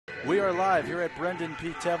We are live here at Brendan P.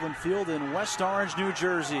 Tevlin Field in West Orange, New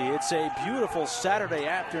Jersey. It's a beautiful Saturday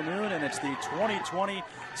afternoon, and it's the 2020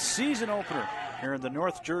 season opener here in the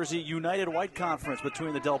North Jersey United White Conference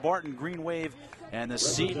between the Delbarton Green Wave and the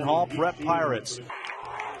Seton Hall Prep Pirates.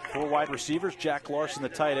 Four wide receivers. Jack Larson, the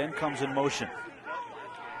tight end, comes in motion.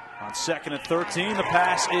 On 2nd and 13, the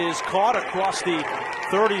pass is caught across the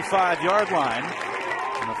 35-yard line,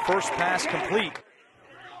 and the first pass complete.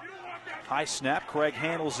 High snap, Craig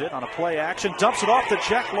handles it on a play action, dumps it off to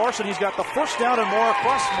Jack Larson. He's got the first down and more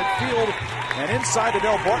across midfield and inside the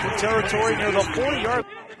Delbarton territory near the 40-yard.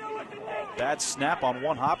 Bad snap on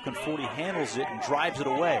one hop. Conforti handles it and drives it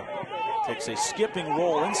away. Takes a skipping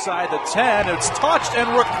roll inside the 10. It's touched and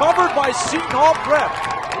recovered by Seton Hall Prep.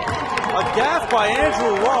 A gaff by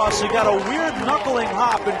Andrew Ross. He got a weird knuckling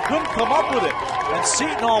hop and couldn't come up with it. And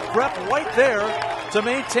Seton Hall Prep right there to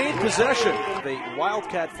maintain possession. The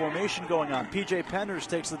Wildcat formation going on. P.J. Penders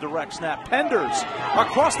takes the direct snap. Penders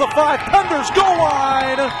across the 5. Penders goal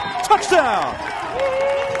line. Touchdown.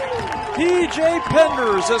 P.J.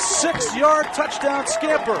 Penders, a 6-yard touchdown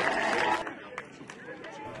scamper.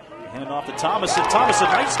 Hand off to Thomason. Thomason,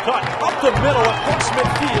 nice cut up the middle across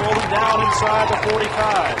midfield and down inside the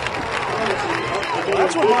 45.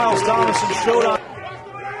 That's what Miles Thomason showed on.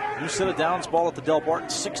 New set of downs, ball at the Delbarton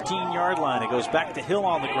 16-yard line. It goes back to Hill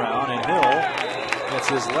on the ground, and Hill gets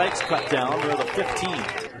his legs cut down near the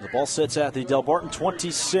 15. The ball sits at the Delbarton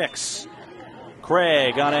 26.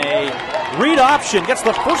 Craig on a read option, gets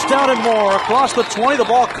the first down and more across the 20. The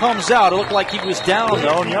ball comes out. It looked like he was down,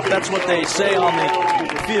 though. And yep, that's what they say on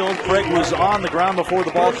the field. Craig was on the ground before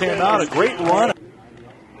the ball came out. A great run.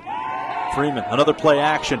 Freeman, another play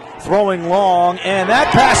action, throwing long, and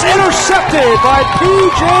that pass intercepted by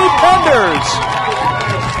P.J. Penders.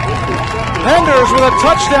 Penders with a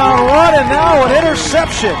touchdown run, and now an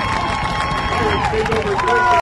interception.